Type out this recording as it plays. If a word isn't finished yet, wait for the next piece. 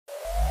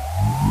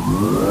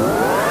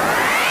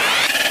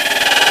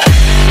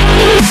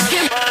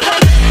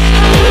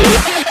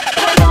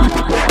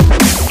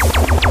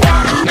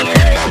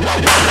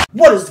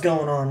What is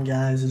going on,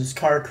 guys? It is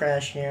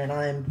KarrKrash here, and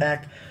I am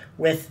back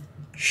with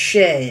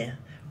Shea,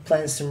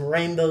 playing some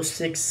Rainbow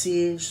Six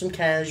Siege, some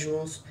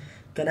casuals.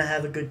 Gonna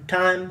have a good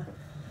time.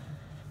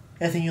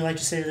 Anything you'd like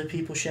to say to the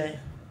people, Shea?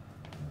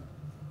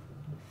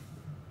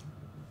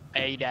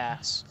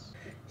 ADAS.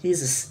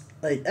 He's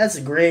a, like, that's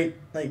a great,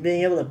 like,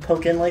 being able to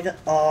poke in like that.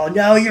 Oh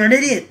no, you're an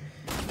idiot!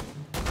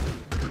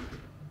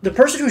 The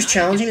person who's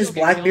challenging his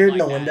Blackbeard in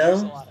the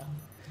window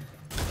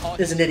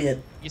is an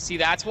idiot. You see,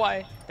 that's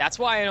why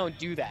I don't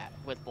do that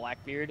with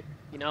Blackbeard.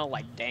 You know,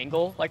 like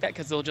dangle like that,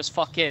 because they'll just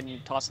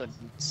fucking toss a.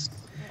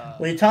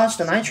 Well, he tossed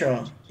a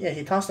nitro. Yeah,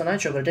 he tossed a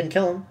nitro, but it didn't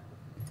kill him.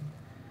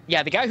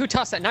 Yeah, the guy who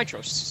tossed that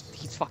nitro,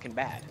 he's fucking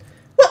bad.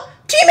 What?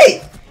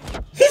 Teammate!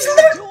 He's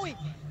literally.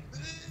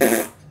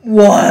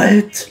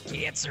 What?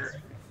 Cancer.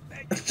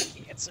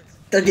 Cancer.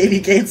 That gave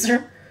you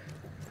cancer?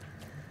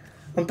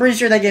 I'm pretty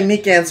sure that gave me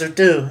cancer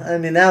too. I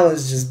mean, that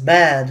was just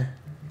bad.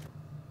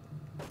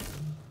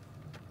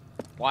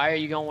 Why are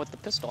you going with the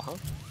pistol, huh?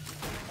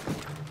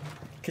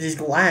 Because he's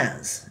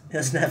glass. He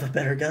doesn't have a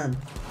better gun.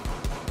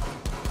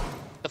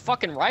 The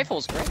fucking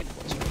rifle's great.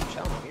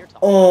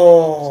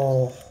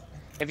 Oh.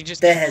 If you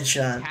just the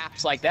headshot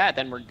taps like that,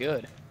 then we're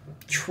good.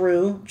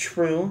 True,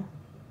 true.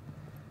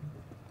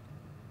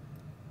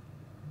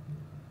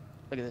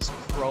 Look at this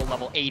pro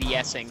level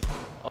ADSing.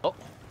 Oh.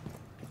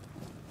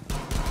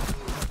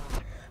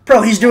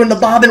 Bro, he's doing the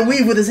bob and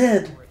weave with his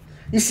head.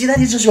 You see that?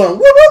 He's just going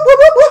whoop whoop whoop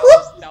whoop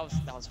whoop.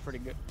 That was pretty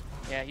good.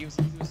 Yeah, he was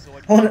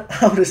Zoidberg.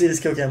 I want to see this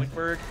kill cam.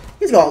 Zoidberg.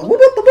 He's going whoop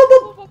whoop whoop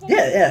whoop whoop.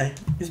 Yeah, yeah.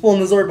 He's pulling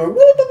the Zoidberg. Whoop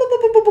whoop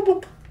whoop whoop whoop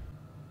whoop.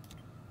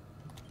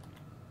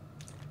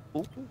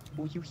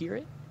 Oh, you hear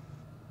it?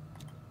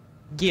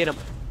 Get him.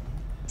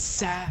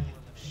 Savage.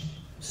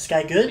 Is this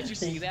guy good? Did you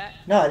see that?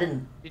 No, I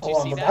didn't. Did you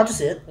see that? I'll just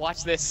see it.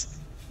 Watch this.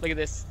 Look at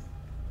this.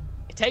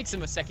 It takes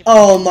him a second.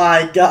 Oh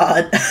my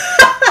god.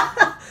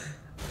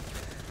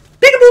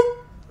 Peekaboo.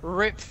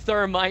 Rip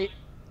Thermite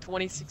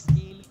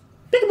 2016.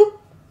 Peekaboo.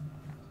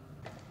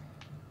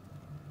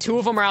 Two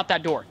of them are out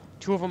that door.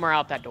 Two of them are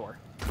out that door.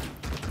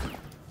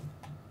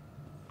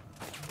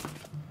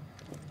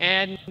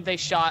 And they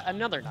shot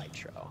another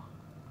nitro.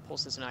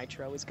 Pulse's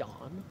nitro is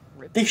gone.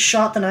 Rip. They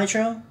shot the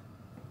nitro?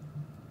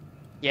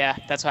 Yeah,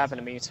 that's what happened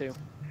to me too.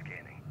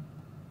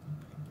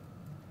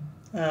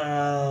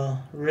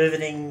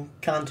 Riveting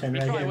content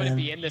right here, probably wouldn't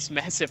man. be in this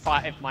mess if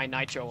my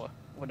nitro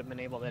would have been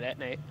able to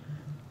detonate.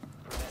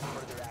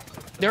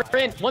 They're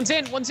in. One's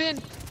in. One's in.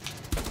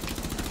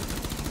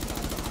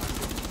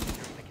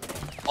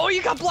 Oh,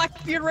 you got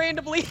Blackbeard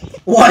randomly.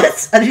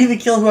 What? I didn't even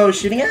kill who I was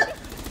shooting at?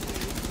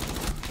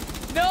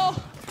 No.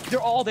 They're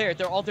all there.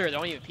 They're all there.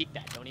 Don't even peek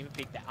that. Don't even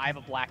peek that. I have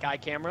a black eye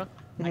camera.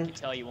 I can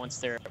tell you once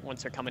they're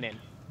coming in.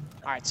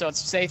 All right, so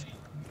it's safe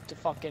to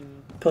fucking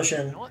push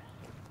in. You know what?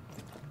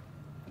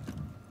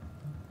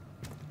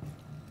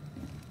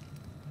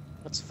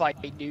 Let's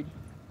fight, dude.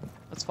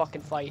 Let's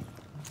fucking fight.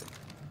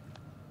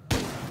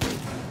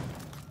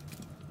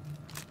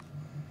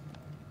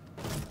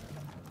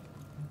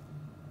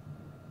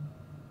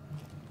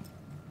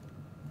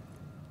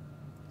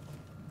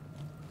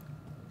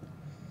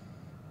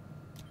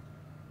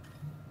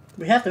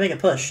 We have to make a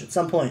push at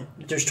some point.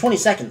 There's 20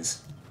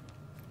 seconds.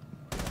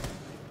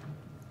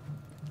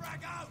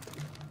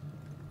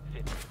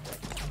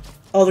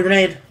 Oh, the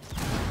grenade.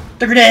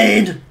 The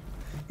grenade!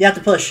 You have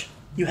to push.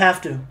 You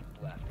have to.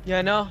 Yeah,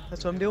 I know.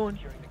 That's what I'm doing.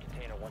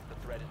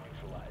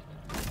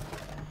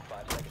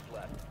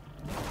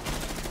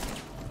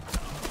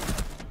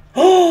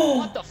 Oh!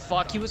 What the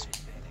fuck? He was...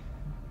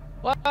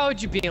 Why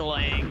would you be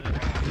laying?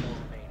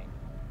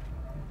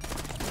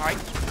 Alright.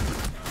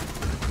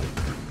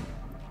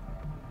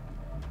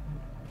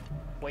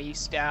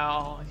 Waste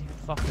out your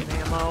fucking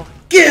ammo.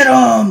 Get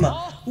him!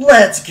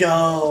 Let's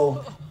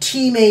go!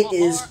 Teammate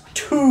is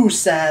too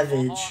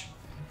savage.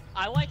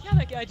 I like how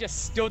that guy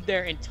just stood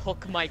there and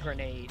took my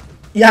grenade.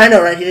 Yeah, I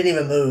know, right? He didn't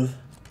even move.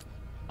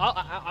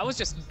 I was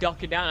just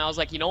ducking down, and I was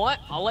like, you know what?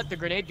 I'll let the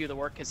grenade do the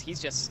work, because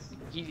he's just...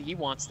 He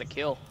wants the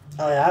kill.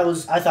 Oh yeah,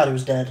 I thought he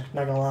was dead,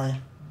 not gonna lie.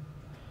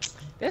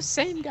 This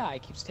same guy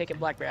keeps taking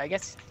Blackbeard. I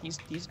guess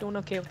he's doing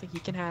okay with it. He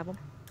can have him.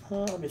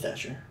 Oh, let me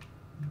Thatcher.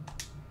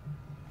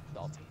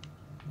 Salty.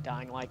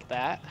 Dying like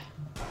that.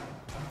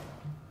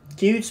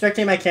 Can you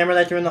spectate my camera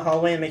that you're in the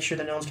hallway and make sure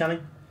that no one's coming?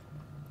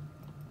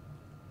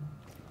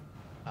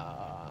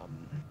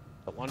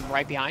 The one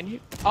right behind you?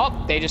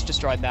 Oh, they just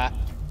destroyed that.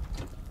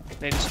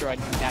 They destroyed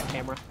that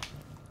camera.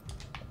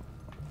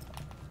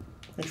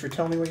 Thanks for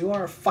telling me where you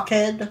are,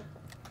 fuckhead.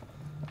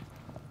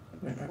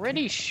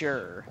 Pretty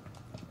sure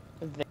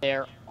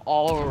they're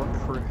all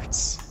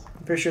recruits.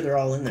 I'm pretty sure they're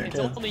all in there, It's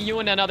too. only you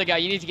and another guy.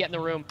 You need to get in the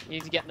room. You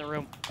need to get in the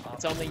room.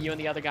 It's only you and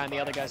the other guy, and the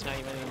other guy's not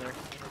even in there.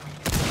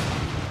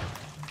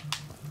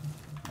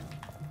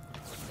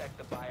 Protect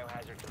the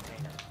biohazard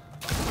container.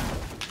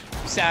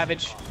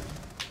 Savage.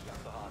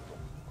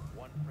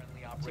 One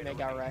friendly Teammate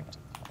got wrecked.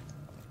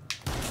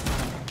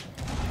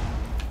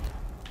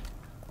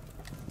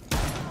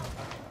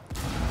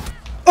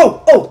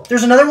 Oh,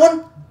 there's another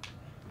one?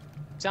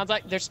 Sounds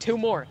like there's 2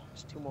 more.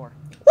 There's 2 more.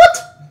 What?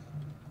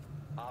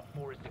 Op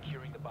 4 is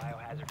securing the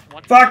biohazard.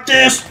 One Fuck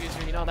this!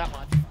 diffuser, you know that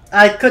much.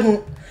 I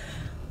couldn't.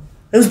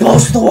 It was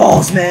balls to the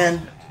walls,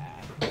 man.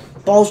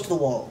 Balls to the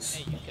walls.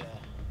 Hey, you could,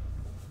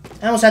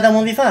 I almost had that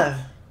 1v5.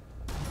 I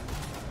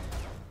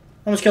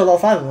almost killed all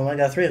 5 of them. I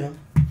got 3 of them.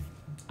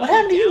 What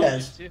happened to you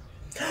guys? too.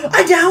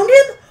 I downed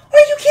him? Are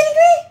you kidding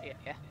me?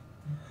 Yeah.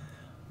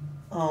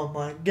 Oh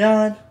my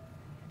god.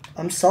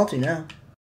 I'm salty now.